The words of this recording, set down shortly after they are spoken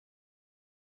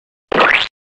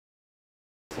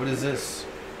What is this?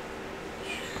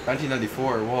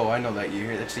 1994. Whoa, I know that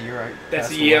year. That's the year I. That's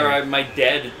the year my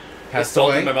dad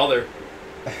assaulted my mother.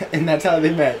 And that's how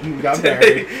they met and got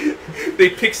married. They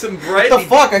picked some bread. What the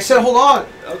fuck? I said hold on.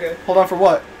 Okay. Hold on for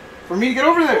what? For me to get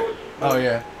over there. Oh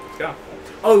yeah. Let's go.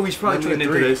 Oh, we should probably Metroid tune into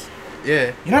 3. this. Yeah.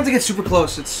 You don't have to get super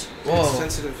close. It's Whoa.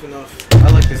 sensitive enough. I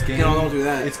like this game. You don't do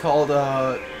that. It's called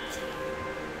The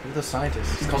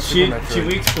Scientist. It's called Should Super Metroid.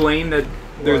 we explain that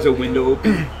there's a window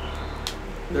open?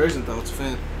 There isn't though. It's a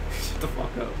fan. Shut the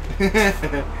fuck up.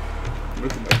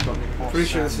 Pretty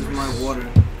sure this is my water.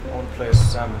 I want to play as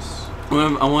Samus.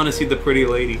 I want to see the pretty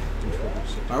lady.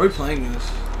 Why are we playing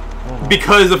this?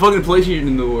 Because the fucking PlayStation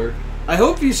didn't work. I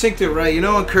hope you synced it right. You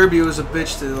know, on Kirby, it was a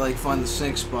bitch to like find the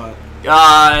sync spot.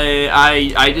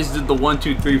 I just did the 1,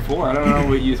 2, 3, 4. I don't know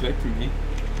what you expect from me.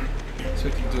 So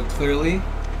we can do it clearly,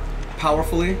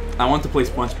 powerfully. I want to play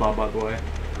SpongeBob, by the way.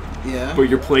 Yeah. But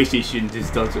your PlayStation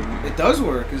just doesn't. It does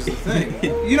work, is the thing.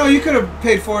 You know, you could have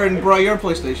paid for it and brought your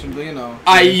PlayStation, but you know.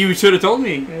 You should have told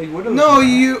me. No,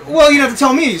 you. Well, you have to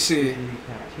tell me. You see.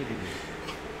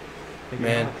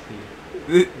 Man.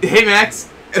 Hey, Max.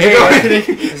 Hey,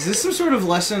 Is this some sort of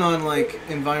lesson on like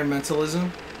environmentalism?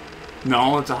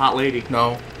 No, it's a hot lady.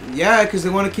 No. Yeah, because they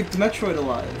want to keep the Metroid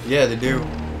alive. Yeah, they do.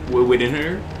 Within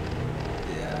her?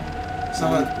 Yeah. It's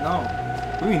not.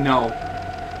 No. What do you mean, no?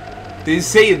 They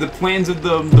say the plans of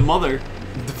the mother.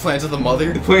 The plans of the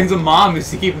mother? The plans of mom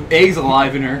is to keep eggs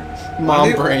alive in her.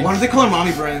 Mom brain. Why don't they call her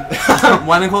Mommy Brain?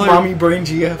 Why don't they call her? Mommy brain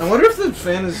GF. I wonder if the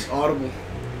fan is audible.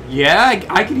 Yeah,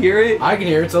 I can hear it. I can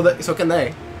hear it, so can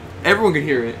they. Everyone can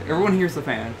hear it. Everyone hears the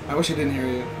fan. I wish I didn't hear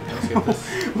you.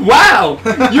 Wow!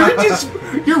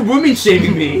 You're woman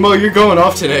shaming me. Mo, you're going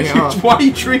off today, huh? Why are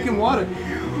you drinking water?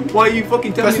 Why are you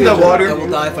fucking telling Pass me me that water. I will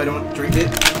die if I don't drink it.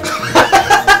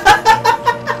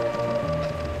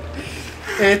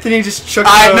 Anthony just chucked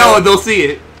I know, they'll see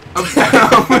it.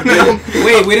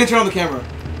 Wait, we didn't turn on the camera.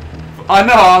 I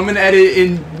know, I'm gonna edit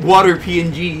in water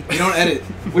PNG. You don't edit.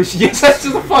 Which, yes, shut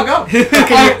the fuck up. Can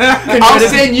I'll you edit-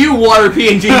 send you water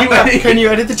PNG. You edit. Can you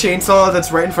edit the chainsaw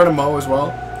that's right in front of Mo as well?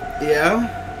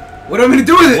 Yeah? What am I gonna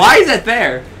do with it? Why is that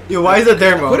there? Yeah, why is that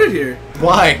there, Mo? Put it here.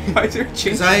 Why? Why is there a Because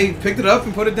chainsaw? I picked it up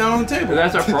and put it down on the table.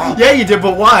 That's our problem. Yeah, you did,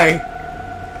 but why?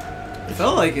 It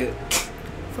felt like it.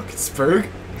 Fucking Spurg.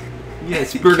 Yeah,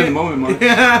 it's spurred in the moment, Mark.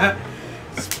 Yeah.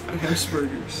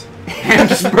 Hamburgers. Can you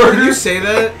Hamburgers? say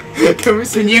that? Can we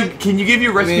say Can you give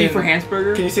your recipe for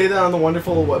Hansburger? Can you say that on the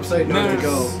wonderful website? No, it's-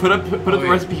 go. Put up the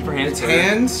recipe for It's Hansburger.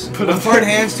 hands. Put One up- part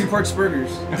hands, 2 parts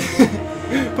burgers.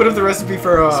 Put up the recipe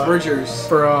for Spurgers.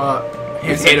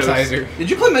 hand Potatoes. sanitizer. Did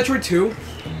you play Metroid 2?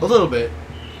 A little bit.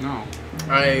 No.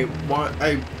 I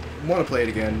want to play it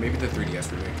again. Maybe the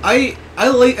 3DS remake.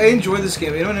 I enjoy this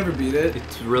game. I never beat it.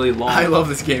 It's really long. I love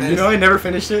this game. You know, I never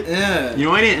finished it. Yeah. You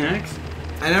know I didn't, X?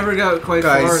 I never got quite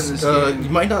far in Guys, this you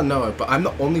game. might not know it, but I'm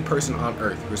the only person on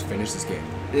Earth who's finished this game.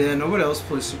 Yeah, nobody else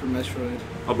plays Super Metroid.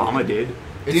 Obama did.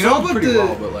 It's Do you know sold about pretty the-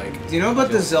 well, but like. Do you know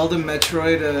about the Zelda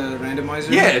Metroid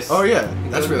randomizer? Yes. Oh yeah, It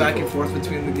that's goes really back cool. and forth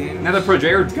between the games. Now that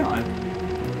Projared's gone,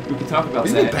 we can talk about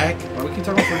Isn't that. it back? Well, we can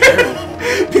talk about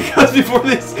Project. Because before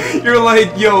this, you're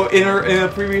like, yo, in a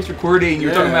previous recording,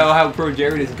 you're talking Yeah. about how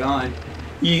Projared is gone.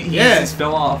 He Yeah. just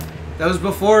fell off. That was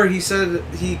before he said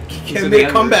he said can the make a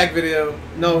N-word. comeback video.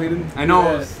 No, he didn't. I know.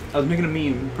 Yeah. I was making a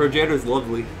meme. Projared is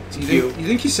lovely. It's cute. You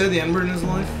think he said the N-word in his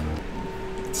life?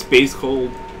 Space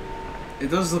cold. It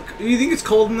does look. You think it's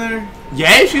cold in there?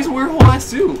 Yeah, she's a weird whole ass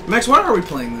suit. Max, why are we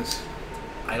playing this?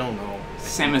 I don't know.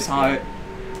 Sam is hot.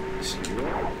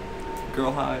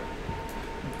 Girl hot.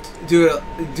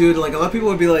 Dude, like a lot of people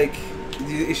would be like,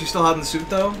 is she still hot in the suit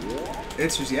though?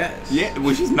 It's just yes. Yeah,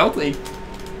 when she's melting.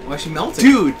 Why is she melting?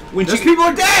 Dude, when those she... people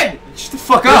are dead! Shut the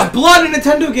fuck There's up! blood in a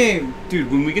Nintendo game!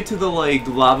 Dude, when we get to the, like,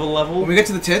 lava level... When we get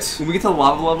to the tits, When we get to the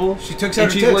lava level... she took out her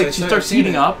and she, tits. like, I she started starts seeing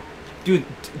heating it. up. Dude,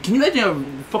 can you imagine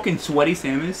how fucking sweaty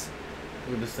Sam is?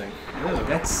 Look at this thing. Ew.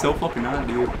 That's so fucking hot,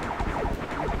 dude.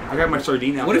 I got my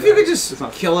sardine out. What if there. you could just It's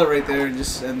not... kill it right there and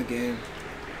just end the game?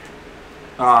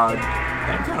 That'd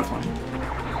be kind of fun.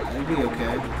 That'd be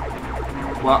okay.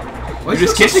 Wow. Why You're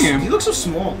does just he look kissing so, him. He looks so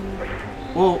small.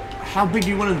 Well, how big do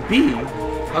you want to be?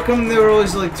 How come they were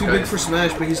always like too big Guys. for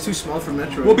Smash, but he's too small for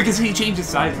Metroid? Well, because he changed his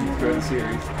size throughout the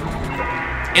series.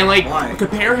 And, like, Why?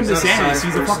 compare him He's to not a Samus, size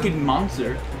he's a person. fucking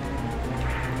monster.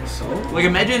 So? Like,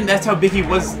 imagine that's how big he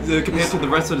was compared to the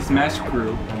rest of the Smash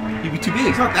crew. He'd be too big.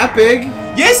 He's not that big.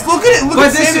 Yes, look at it. Look But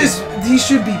at this Samus. is, he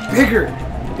should be bigger.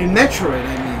 In Metroid,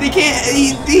 I mean. They can't.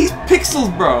 He's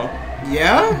pixels, bro.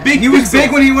 Yeah? Big He was pixels.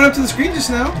 big when he went up to the screen just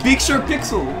now. Big sharp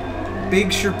pixel.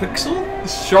 Big sure pixel?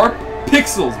 Sharp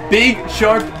pixels. Big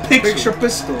sharp pixels. Big sure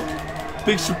pistol.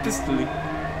 Big sharp pixel.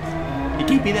 You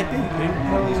can't be that big, dude.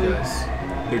 These guys.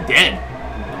 They're dead.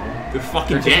 They're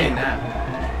fucking They're taking a dead.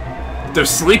 nap. They're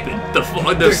sleeping.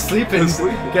 They're sleeping.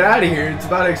 Get out of here. It's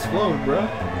about to explode, bro.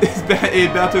 It's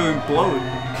about to implode.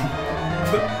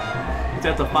 It's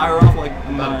about to fire off like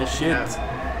shit.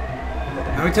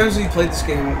 How many times have you played this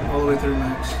game all the way through,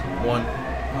 Max? 1.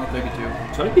 Oh, Maybe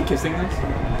 2. Should I be kissing this?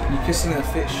 You're kissing a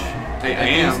fish. I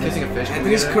Anthony's am. kissing a fish.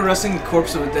 Anthony's caressing the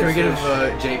corpse of a Can dead we get fish.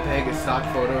 a JPEG, a stock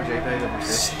photo, a JPEG of a fish?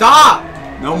 Stop!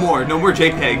 No more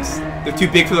JPEGs. They're too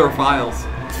big for their files.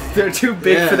 They're too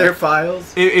big for their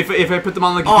files. If I put them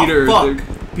on the computer, fuck. the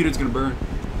computer's gonna burn.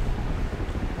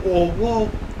 Oh, whoa.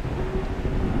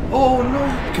 Oh,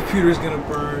 no. The computer's gonna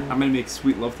burn. I'm gonna make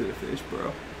sweet love to the fish,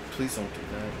 bro. Please don't do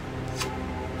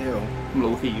that. Ew. I'm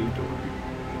gonna look at you, Dory.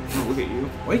 I'm gonna look at you.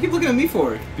 Why do you keep looking at me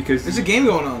for? Because There's a game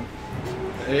going on.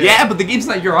 yeah, but the game's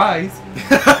not your eyes.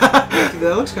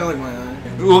 That looks kind of like my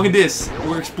eye. Look at this.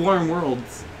 We're exploring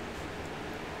worlds.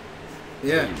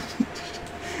 Yeah.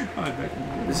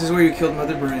 This is where you killed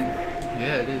Mother Brain.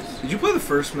 Yeah, it is. Did you play the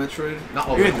first Metroid Not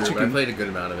all the way through, but I played a good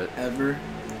amount of it. ever?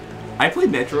 I played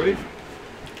Metroid.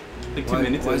 Like 2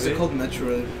 minutes Why of is it called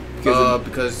Metroid?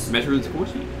 Because Metroid's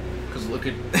squishy. look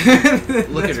at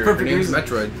That's her. Her perfect name's reason.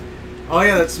 Metroid. Oh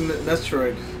yeah, that's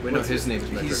Metroid. Wait, no, his name is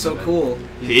Metroid. He's so my bad. cool.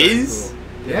 He's very His?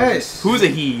 cool. Yes. Who's a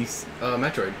he's?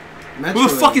 Metroid. Metroid. Who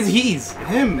the fuck is he's?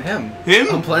 him? Him. Him?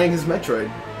 I'm playing his Metroid.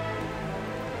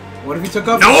 What if he took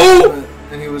off No! his helmet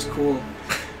and he was cool?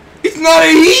 It's not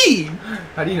a he!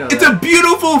 How do you know It's that? a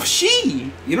beautiful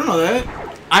she! You don't know that.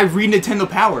 I read Nintendo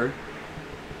Power.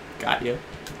 Got ya.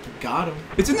 Got him.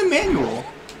 It's in the manual.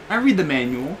 I read the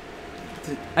manual.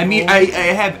 I mean, I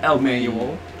have El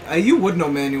Manual. You would know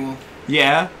Manual.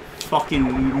 Yeah.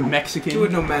 Fucking Mexican. You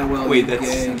would know Manuel. Wait, you that's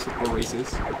gay.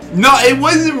 racist. No, it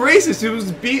wasn't racist. It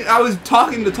was I was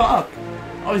talking to talk.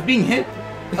 I was being hip.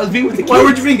 I was being with the kids. Why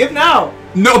would you being hip now?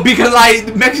 No, because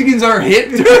Mexicans are hip.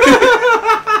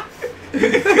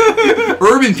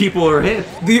 Urban people are hip.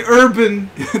 The urban.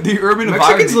 The urban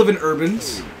Mexicans environment. live in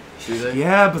urbans. Do they?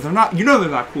 Yeah, but they're not. You know they're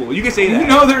not cool. You can say that.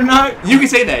 No, they're not. You can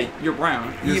say that. You're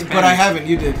brown. You're But I Spanish. haven't.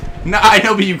 You did. No, I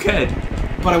know, but you can.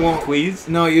 But I won't. Please.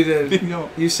 No, you did. No.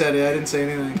 You said it. I didn't say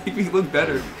anything. Make me look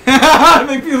better.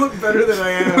 Make me look better than I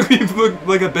am. Make me look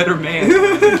like a better man.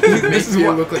 Makes is me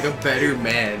why- look like a better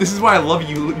man. This is why I love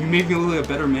you. You made me look like a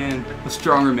better man, a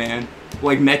stronger man,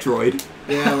 like Metroid.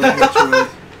 Yeah, like Metroid.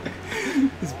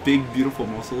 His big, beautiful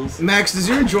muscles. Max, does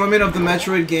your enjoyment of the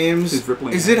Metroid games Is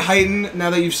rippling is out. it heightened now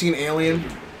that you've seen Alien?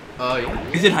 Yeah.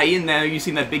 Is it heightened now? You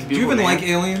seen that big, Do beautiful you even man? like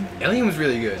Alien? Alien was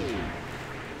really good.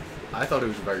 I thought it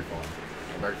was very fun.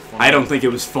 Very fun. I don't think it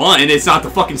was fun. It's not the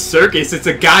fucking circus. It's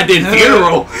a goddamn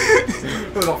funeral.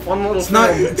 It was a fun little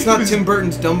It's not Tim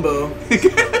Burton's Dumbo.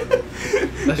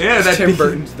 Yeah, that Tim big,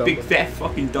 Burton's big Dumbo. fat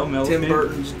fucking dumb elephant. Tim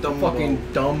Burton's Dumbo.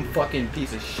 Fucking dumb fucking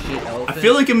piece of shit elephant. I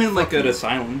feel like I'm in like an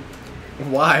asylum.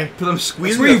 Why? Because I'm That's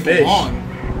squeezing where a you fish. belong.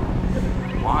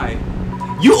 Why?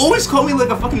 You always call me like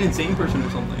a fucking insane person or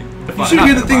something. You should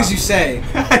hear the things you say.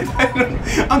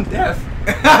 I'm deaf.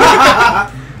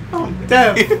 I'm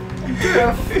deaf.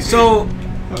 So,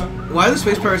 why do the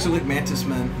space pirates look like mantis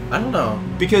men? I don't know.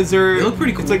 Because They look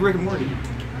pretty cool. It's like Rick and Morty.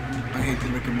 I hate the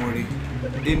Rick and Morty.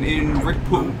 In Rick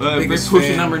Rick Biggest Potion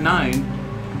fan. number 9,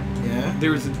 Yeah?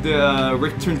 there's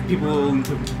Rick turns people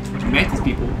into mantis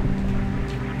people.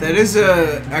 That is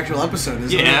a actual episode,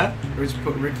 isn't Yeah. it?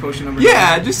 Rick Potion number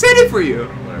Yeah, just said it for you.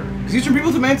 Whatever. 9. Does he turn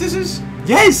people to mantises?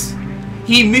 Yes.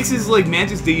 He mixes like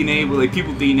mantis DNA with like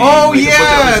people DNA. Oh like, a bunch of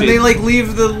yeah, other and they shit. like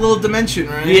leave the little dimension,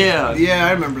 right? Yeah. Yeah,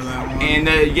 I remember that one. And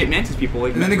you get mantis people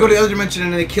like. And then they go to the other dimension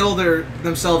and they kill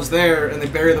themselves there and they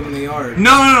bury them in the yard.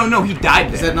 No. He died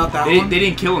there. Is that not that they, one? They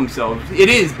didn't kill himself. It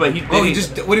is, but he. Oh, they he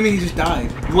just. What do you mean he just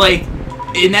died? like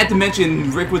in that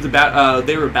dimension. Rick was about.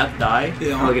 They were about to die.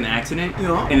 Yeah. Like an accident.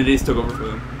 Yeah. And it just took over for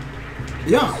them.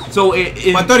 Yeah. So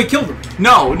I thought he killed them.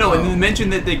 No. In Oh. the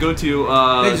dimension that they go to.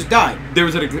 They just died. There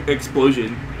was an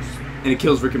explosion, and it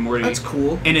kills Rick and Morty. That's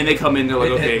cool. And then they come in. They're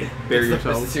like, okay, bury That's the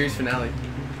yourselves. series finale.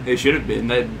 It should have been.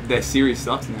 That series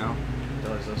sucks now.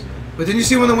 But didn't you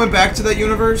see when they went back to that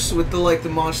universe with the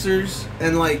monsters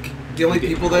and like the only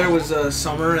people there was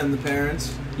Summer and the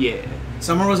parents? Yeah.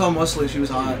 Summer was all muscly. She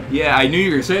was hot. Yeah, I knew you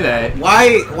were gonna say that.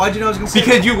 Why? Why'd you know I was gonna say?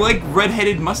 Because you like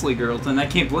redheaded muscly girls, and I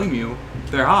can't blame you.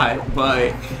 They're hot,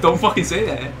 but don't fucking say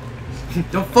that.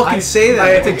 Don't fucking say that. I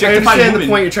objectifying understand women.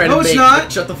 the point you're trying No, to it's make. not.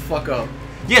 But shut the fuck up.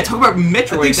 Yeah, talk about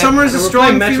Metroid. I think Summer is a We're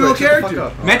strong playing female Metroid, shut the fuck character.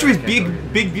 up. Metroid's Oh, I big,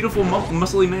 can't big, beautiful,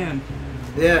 muscly man.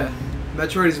 Yeah.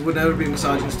 Metroid would never be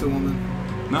misogynist to a woman.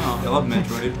 No, I love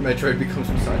Metroid. Metroid becomes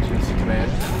misogynistic man.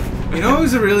 You know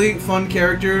who's a really fun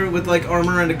character with like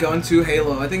armor and a gun too?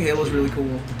 Halo. I think Halo's really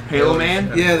cool. Halo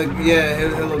Man? Yeah,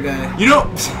 Halo guy. You know,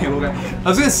 Halo guy. I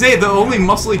was gonna say the only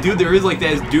muscly dude there is like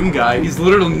that is Doom Guy. His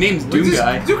literal name's Doom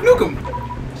Guy. Duke Nukem.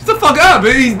 Shut the fuck up,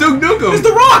 man. He's Duke Nukem. He's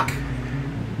The Rock.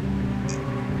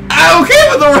 I'm okay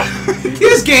with The Rock. He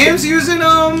has games. He was in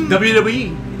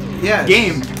WWE. Yeah.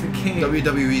 Game. The game.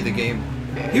 WWE the game.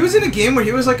 He was in a game where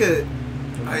he was like a,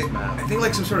 I Map. think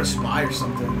like some sort of spy or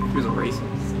something. He was a racist.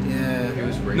 Yeah. It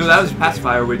was racist. No, that was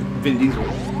Pacifier with Vin Diesel.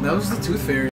 That was the Tooth Fairy.